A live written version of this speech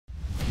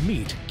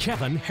Meet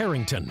Kevin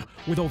Harrington.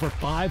 With over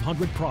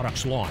 500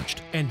 products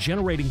launched and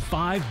generating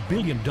 $5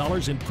 billion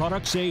in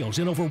product sales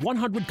in over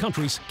 100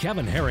 countries,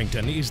 Kevin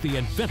Harrington is the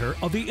inventor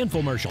of the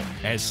Infomercial,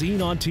 as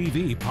seen on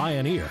TV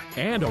Pioneer,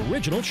 and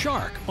original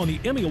shark on the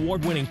Emmy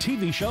award-winning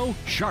TV show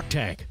Shark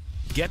Tank.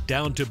 Get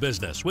Down to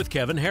Business with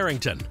Kevin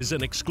Harrington is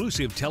an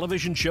exclusive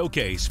television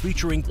showcase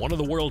featuring one of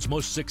the world's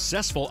most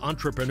successful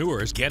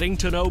entrepreneurs getting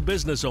to know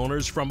business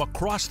owners from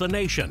across the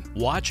nation.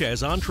 Watch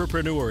as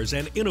entrepreneurs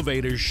and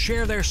innovators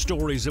share their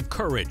stories of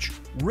courage,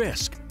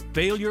 risk,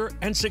 failure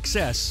and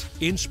success,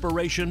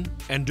 inspiration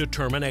and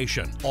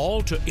determination,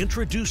 all to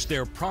introduce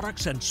their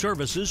products and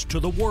services to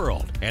the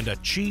world and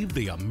achieve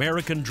the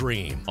American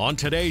dream. On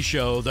today's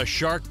show, the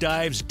shark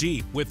dives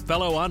deep with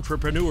fellow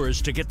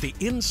entrepreneurs to get the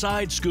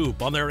inside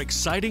scoop on their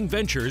exciting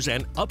ventures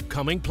and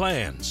upcoming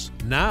plans.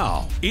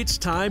 Now, it's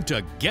time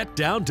to get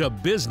down to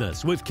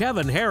business with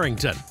Kevin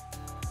Harrington.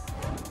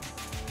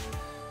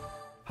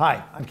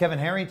 Hi, I'm Kevin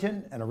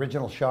Harrington, an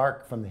original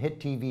shark from the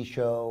hit TV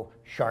show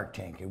Shark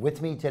Tank. And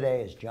with me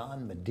today is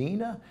John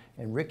Medina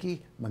and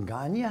Ricky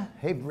Magana.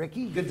 Hey,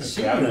 Ricky, good to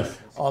see you.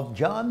 Of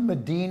John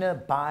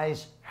Medina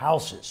Buys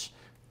Houses.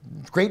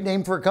 Great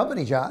name for a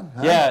company, John.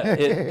 Huh? Yeah,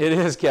 it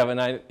is,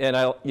 Kevin.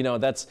 You know,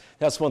 that's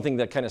one thing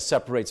that kind of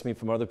separates me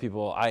from other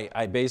people.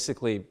 I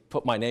basically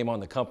put my name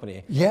on the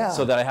company,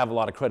 so that I have a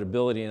lot of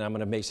credibility, and I'm going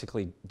to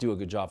basically do a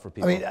good job for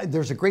people. I mean,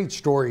 there's a great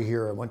story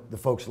here I want the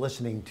folks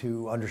listening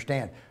to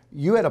understand.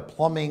 You had a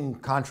plumbing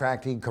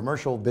contracting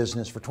commercial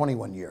business for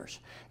 21 years,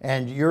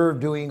 and you're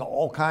doing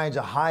all kinds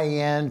of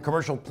high-end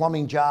commercial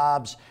plumbing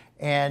jobs,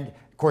 and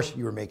of course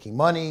you were making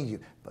money.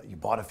 You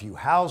bought a few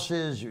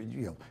houses,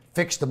 you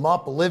fixed them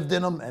up, lived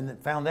in them, and then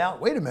found out,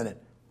 wait a minute,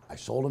 I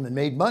sold them and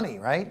made money,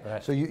 right?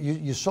 So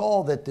you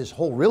saw that this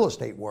whole real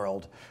estate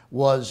world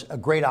was a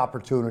great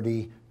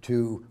opportunity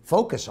to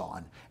focus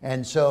on.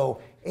 And so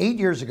 8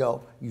 years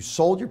ago, you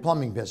sold your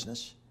plumbing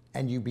business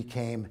and you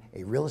became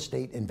a real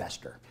estate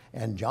investor.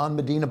 And John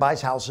Medina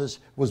Buys Houses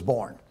was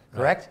born,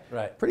 correct?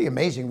 Right. Pretty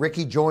amazing.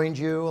 Ricky joined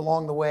you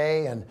along the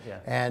way,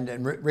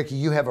 and Ricky,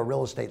 you have a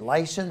real estate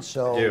license,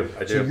 so I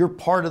do. So you're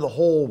part of the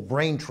whole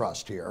brain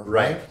trust here,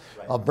 right?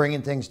 Of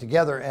bringing things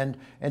together,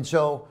 and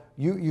so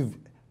you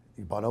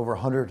bought over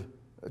 100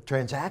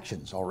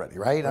 transactions already,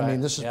 right? I mean,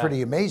 this is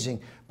pretty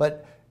amazing.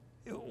 But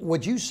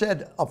what you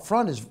said up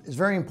front is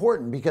very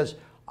important, because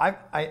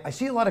I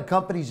see a lot of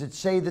companies that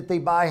say that they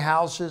buy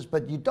houses,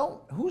 but you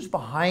don't. Who's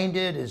behind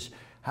it?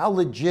 How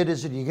legit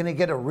is it? Are you going to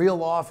get a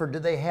real offer? Do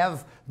they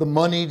have the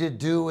money to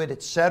do it,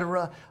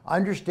 etc.? I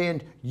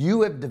understand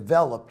you have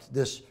developed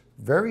this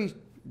very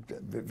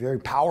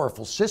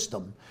powerful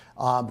system,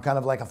 kind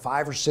of like a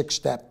 5 or 6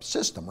 step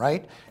system,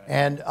 right?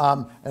 And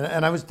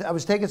I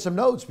was taking some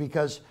notes,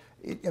 because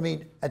I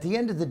mean, at the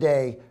end of the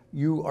day,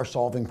 you are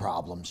solving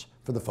problems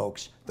for the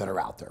folks that are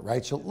out there,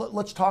 right? So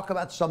let's talk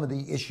about some of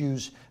the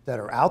issues that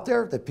are out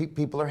there that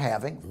people are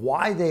having,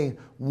 why they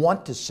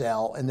want to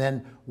sell, and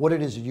then what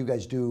it is that you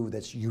guys do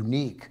that's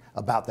unique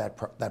about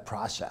that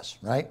process,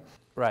 right?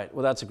 Right.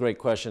 Well, that's a great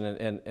question,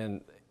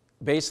 and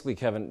basically,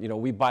 Kevin, you know,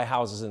 we buy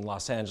houses in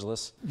Los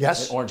Angeles,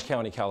 and Orange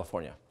County,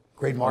 California.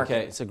 Great market.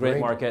 Okay, it's a great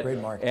market. Great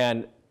market.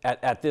 And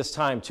at this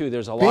time too,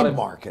 there's a lot of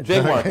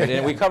big market,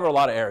 and we cover a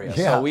lot of areas.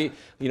 So we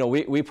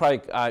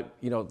probably,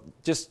 you know,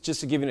 just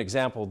to give you an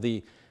example,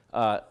 the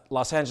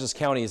Los Angeles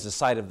County is the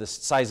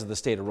size of the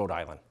state of Rhode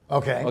Island.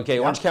 Okay.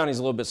 Orange County is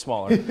a little bit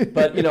smaller,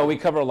 but you know, we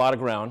cover a lot of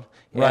ground,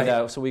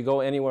 and so we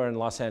go anywhere in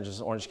Los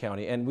Angeles, Orange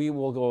County, and we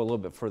will go a little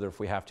bit further if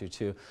we have to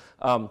too.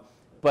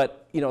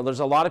 But you know, there's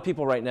a lot of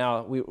people right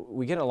now.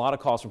 We get a lot of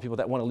calls from people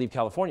that want to leave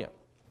California.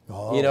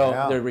 You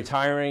know, they're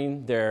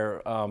retiring.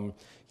 They're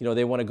you know,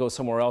 they want to go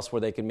somewhere else where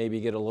they can maybe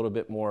get a little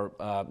bit more,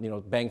 you know,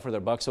 bang for their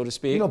buck, so to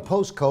speak. You know,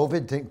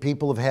 post-COVID,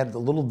 people have had a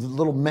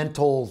little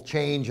mental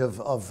change of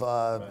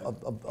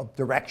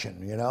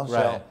direction. You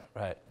know.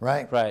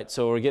 Right.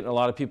 So we're getting a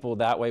lot of people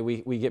that way.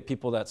 We get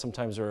people that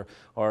sometimes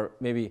are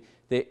maybe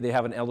they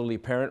have an elderly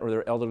parent, or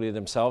they're elderly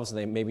themselves, and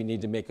they maybe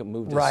need to make a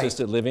move to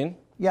assisted living.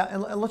 Yeah,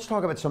 and let's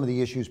talk about some of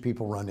the issues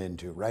people run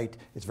into, right?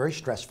 It's very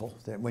stressful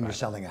when you're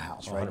selling a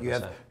house, right? 100%. You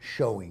have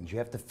showings, you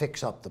have to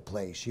fix up the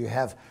place, you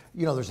have,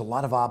 you know, there's a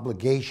lot of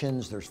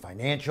obligations, there's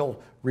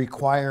financial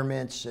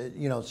requirements,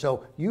 you know,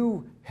 so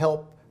you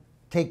help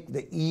take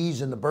the ease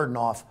and the burden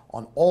off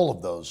on all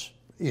of those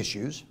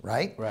issues,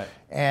 right?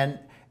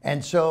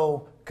 And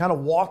so kind of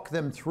walk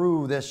them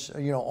through this,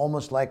 you know,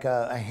 almost like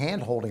a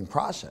hand-holding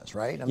process,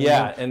 right? I mean,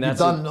 and you've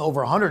done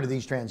over 100 of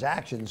these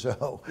transactions,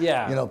 so you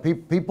know,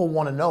 people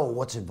want to know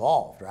what's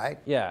involved, right?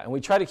 Yeah, and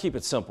we try to keep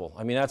it simple.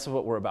 I mean, that's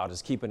what we're about,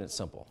 is keeping it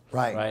simple.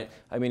 Right.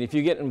 I mean, if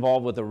you get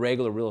involved with a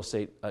regular real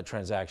estate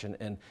transaction,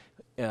 and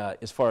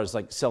as far as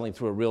like selling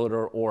through a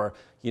realtor, or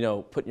you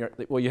know,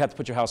 you have to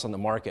put your house on the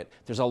market.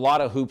 There's a lot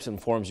of hoops and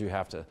forms you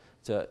have to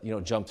you know,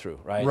 jump through,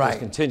 right? There's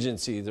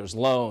contingency, there's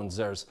loans,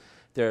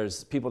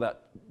 there's people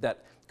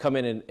that come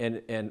in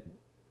and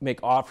make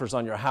offers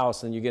on your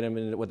house, and you get them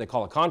in what they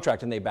call a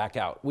contract, and they back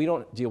out. We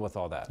don't deal with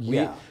all that.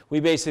 We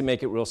basically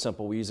make it real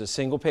simple. We use a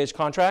single page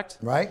contract.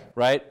 Right.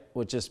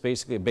 which is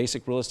basically a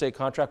basic real estate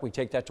contract. We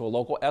take that to a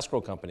local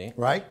escrow company.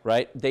 Right.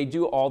 Right. They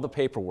do all the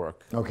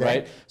paperwork. Okay.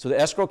 Right. So the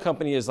escrow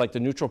company is like the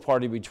neutral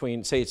party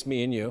between, say it's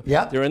me and you.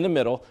 Yeah. They're in the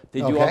middle.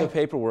 They do all the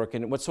paperwork,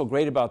 and what's so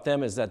great about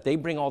them is that they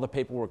bring all the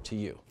paperwork to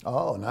you.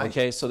 Oh, nice.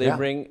 Okay. So they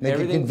bring Make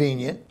everything it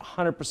convenient.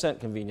 100%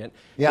 convenient.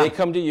 Yeah. They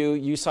come to you.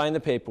 You sign the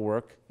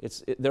paperwork.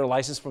 They're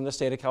licensed from the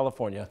state of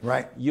California.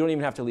 Right. You don't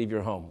even have to leave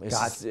your home.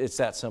 It's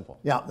that simple.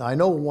 Yeah. I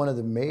know one of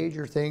the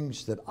major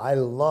things that I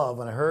love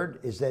and I heard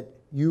is that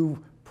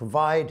you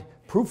provide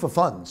proof of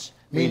funds.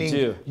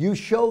 Meaning you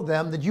show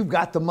them that you've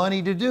got the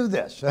money to do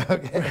this.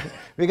 Okay.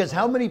 Because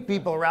how many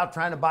people are out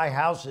trying to buy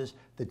houses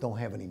that don't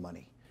have any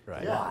money?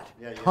 Right. A lot.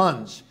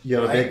 Tons. You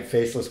have a big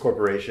faceless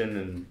corporation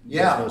and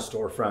there's no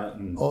storefront.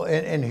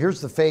 And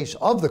here's the face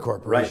of the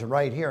corporation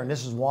right here. And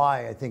this is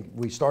why I think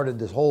we started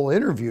this whole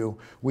interview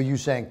with you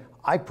saying,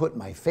 I put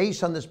my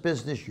face on this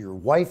business. Your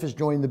wife has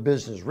joined the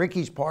business.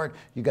 Ricky's part.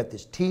 You got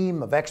this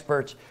team of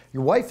experts.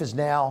 Your wife is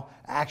now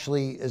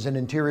actually is an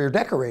interior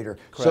decorator.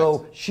 Correct.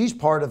 So she's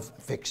part of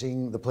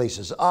fixing the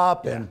places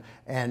up.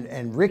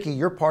 And Ricky,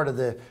 you're part of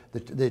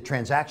the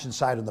transaction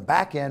side on the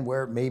back end,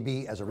 where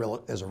maybe as a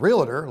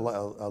realtor,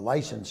 a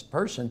licensed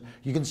person,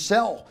 you can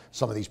sell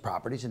some of these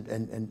properties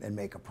and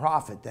make a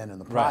profit then in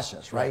the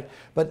process, right?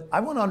 But I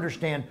want to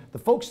understand the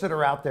folks that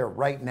are out there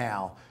right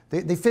now.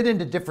 They fit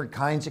into different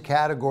kinds of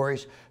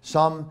categories.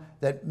 Some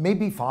that may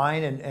be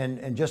fine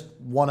and just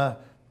want to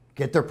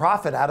get their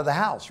profit out of the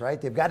house,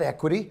 right? They've got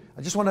equity.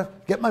 I just want to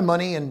get my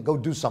money and go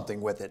do something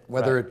with it,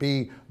 whether it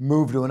be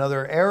move to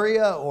another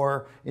area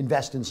or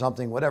invest in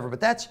something, whatever.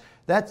 But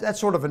that's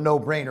sort of a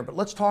no-brainer. But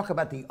let's talk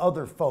about the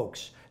other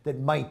folks that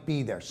might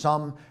be there.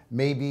 Some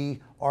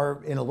maybe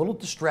are in a little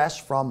distress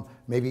from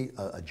maybe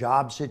a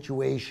job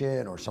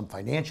situation or some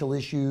financial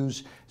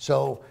issues.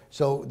 So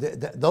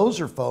those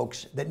are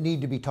folks that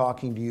need to be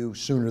talking to you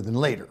sooner than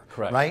later,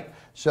 right?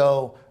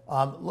 So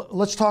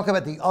let's talk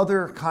about the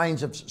other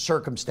kinds of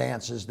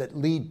circumstances that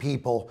lead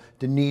people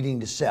to needing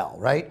to sell,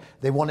 right?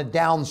 They want to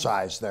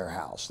downsize their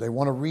house. They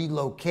want to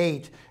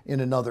relocate in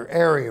another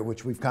area,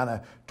 which we've kind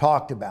of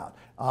talked about.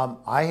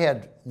 I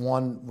had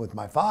one with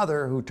my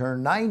father who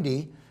turned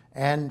 90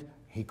 and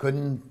he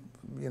couldn't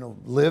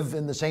live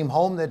in the same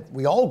home that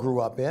we all grew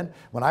up in.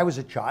 When I was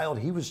a child,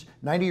 he was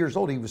 90 years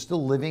old. He was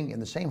still living in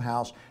the same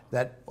house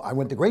that I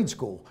went to grade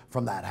school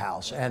from that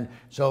house. And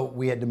so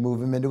we had to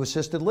move him into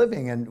assisted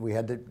living and we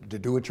had to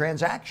do a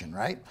transaction,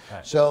 right?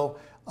 So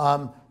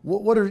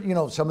what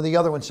are, some of the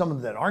other ones, some of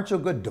them that aren't so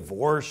good,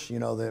 divorce,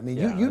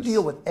 you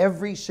deal with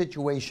every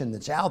situation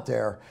that's out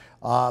there.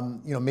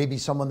 Maybe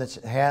someone that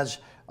has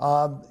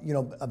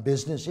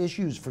business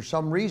issues for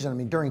some reason. I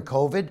mean, during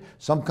COVID,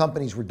 some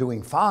companies were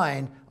doing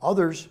fine,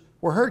 others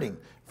were hurting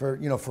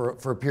for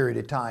a period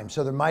of time.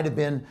 So there might have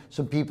been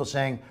some people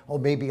saying, oh,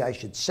 maybe I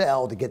should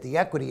sell to get the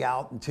equity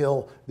out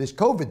until this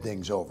COVID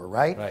thing's over,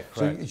 right?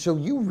 So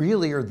you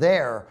really are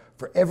there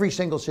for every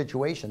single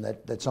situation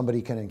that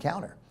somebody can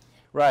encounter.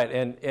 Right,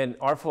 and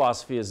our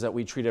philosophy is that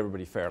we treat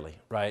everybody fairly,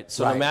 right?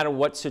 So no matter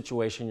what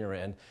situation you're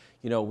in,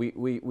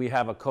 we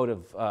have a code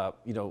of,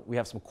 we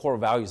have some core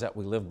values that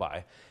we live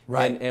by.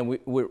 Right. And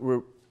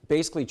we're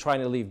basically trying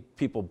to leave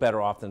people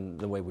better off than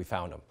the way we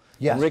found them.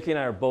 Yes. And Ricky and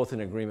I are both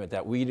in agreement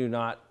that we do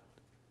not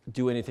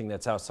do anything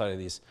that's outside of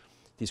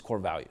these core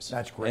values.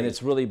 That's great. And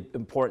it's really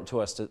important to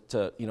us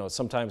to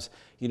sometimes,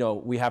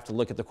 we have to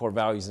look at the core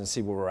values and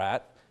see where we're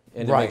at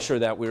and to make sure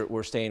that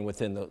we're staying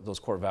within those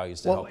core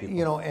values to help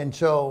people. And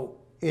so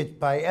it's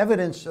by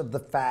evidence of the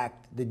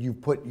fact that you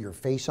put your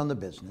face on the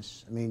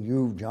business. I mean,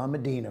 you, John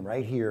Medina,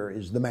 right here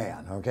is the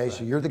man. Okay,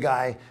 so you're the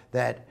guy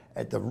that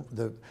at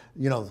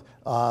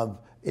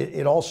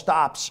it all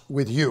stops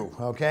with you.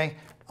 Okay,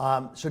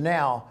 so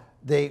now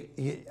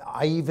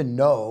I even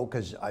know,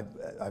 because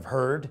I've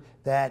heard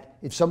that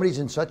if somebody's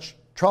in such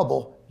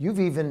trouble, you've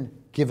even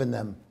given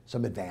them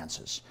some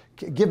advances.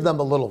 Give them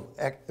a little,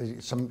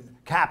 some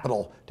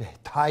capital to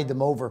tide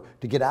them over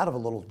to get out of a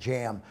little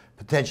jam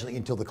potentially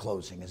until the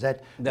closing.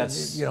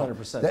 That's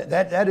 100%.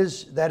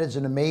 That is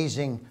an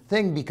amazing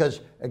thing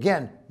because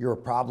again, you're a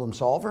problem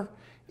solver.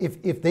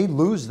 If they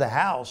lose the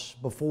house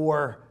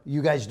before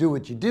you guys do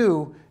what you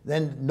do,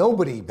 then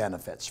nobody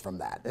benefits from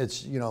that.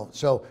 It's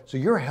so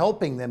you're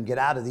helping them get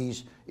out of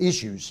these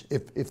issues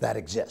if that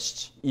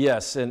exists.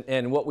 Yes,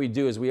 and what we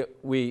do is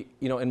we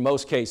in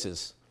most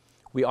cases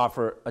we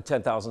offer a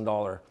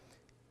 $10,000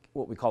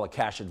 what we call a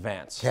cash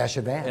advance. Cash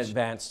advance.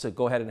 Advance to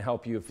go ahead and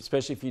help you,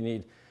 especially if you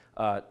need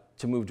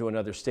to move to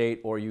another state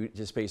or you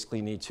just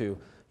basically need to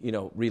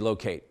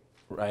relocate.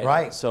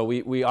 Right. So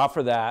we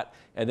offer that,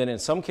 and then in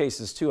some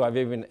cases too, I've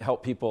even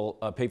helped people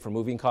pay for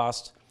moving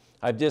costs.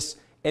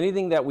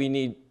 Anything that we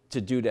need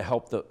to do to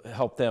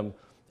help them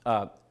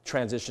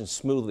transition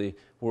smoothly,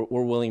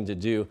 we're willing to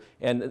do.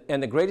 And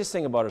the greatest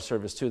thing about our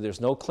service too,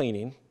 there's no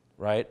cleaning,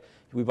 right?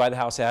 We buy the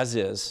house as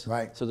is,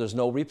 right? So there's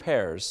no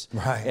repairs,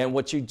 right? And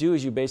what you do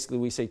is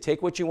we say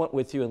take what you want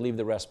with you and leave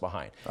the rest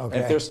behind. Okay.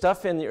 And if there's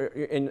stuff in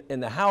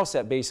the house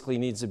that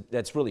basically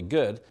that's really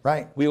good,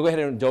 right? We go ahead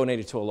and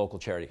donate it to a local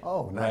charity.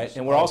 Oh, nice. Right?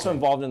 And we're also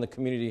involved in the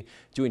community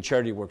doing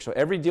charity work. So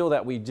every deal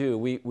that we do,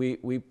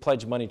 we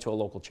pledge money to a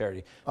local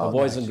charity. The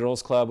Boys and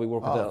Girls Club. We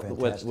work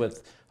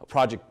with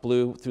Project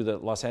Blue through the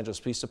Los Angeles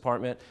Police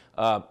Department.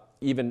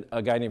 Even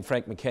a guy named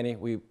Frank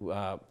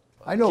McKinney.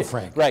 I know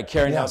Frank. Right,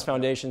 Caring House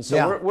Foundation.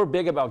 So we're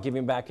big about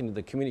giving back into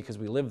the community because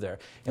we live there.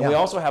 And we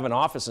also have an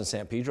office in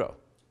San Pedro,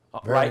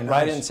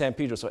 right in San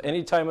Pedro. So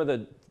any time of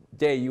the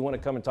day you want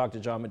to come and talk to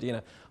John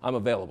Medina, I'm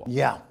available.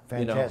 Yeah,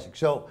 fantastic.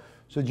 So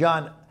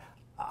John,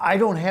 I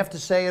don't have to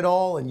say it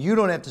all, and you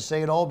don't have to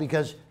say it all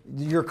because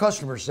your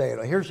customers say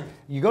it.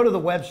 You go to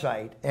the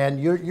website, and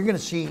you're going to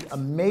see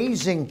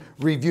amazing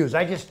reviews.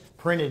 I just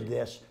printed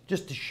this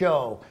just to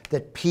show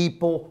that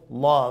people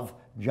love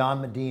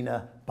John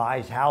Medina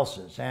Buys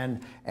Houses.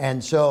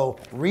 And so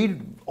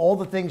read all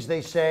the things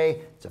they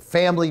say. It's a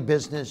family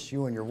business,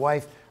 you and your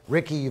wife.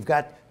 Ricky, you've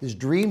got this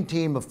dream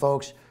team of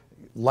folks,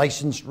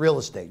 licensed real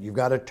estate. You've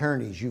got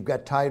attorneys, you've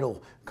got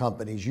title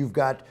companies, you've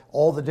got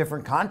all the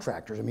different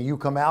contractors. I mean, you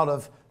come out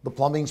of the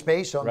plumbing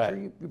space, so I'm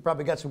sure you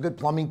probably got some good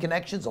plumbing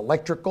connections,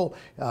 electrical,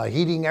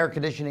 heating, air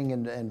conditioning,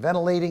 and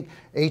ventilating,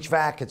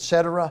 HVAC, et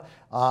cetera.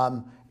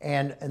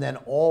 And then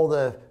all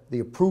the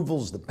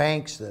approvals, the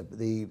banks,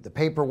 the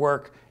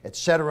paperwork, et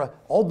cetera,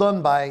 all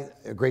done by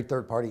a great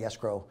third-party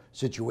escrow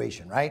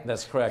situation, right?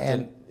 That's correct.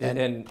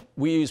 And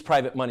we use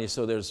private money,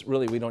 so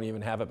we don't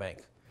even have a bank.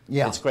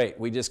 Yeah. It's great.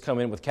 We just come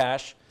in with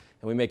cash,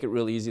 and we make it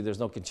real easy. There's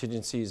no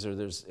contingencies, or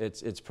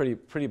it's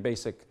pretty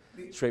basic,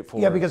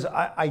 straightforward. Yeah, because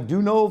I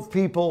do know of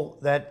people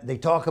that they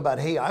talk about,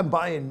 hey, I'm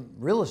buying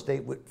real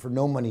estate for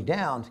no money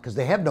down because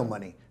they have no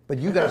money. But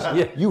you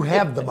guys, you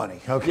have the money,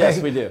 okay?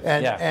 Yes, we do.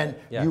 And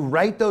you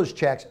write those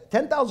checks.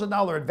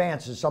 $10,000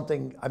 advance is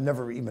something I've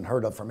never even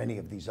heard of from any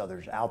of these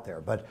others out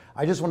there. But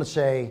I just want to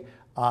say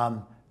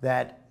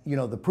that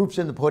the proof's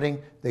in the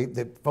pudding.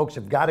 The folks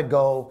have got to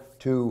go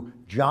to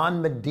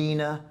John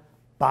Medina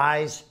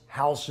Buys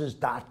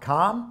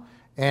Houses.com.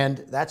 And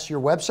that's your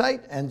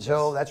website. And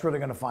so that's where they're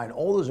going to find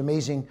all those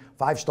amazing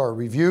 5-star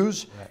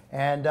reviews. Right.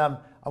 And I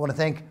want to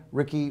thank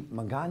Ricky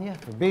Magana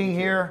for being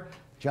here.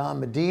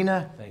 John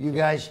Medina, you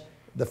guys,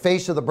 the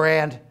face of the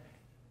brand.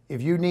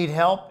 If you need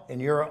help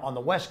and you're on the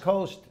West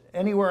Coast,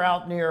 anywhere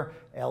out near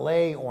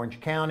LA,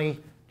 Orange County,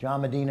 John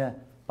Medina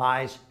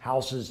Buys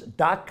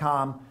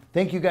Houses.com.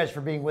 Thank you guys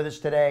for being with us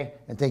today,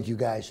 and thank you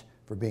guys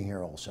for being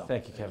here also.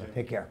 Thank you, Kevin.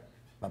 Take care.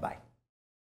 Bye-bye.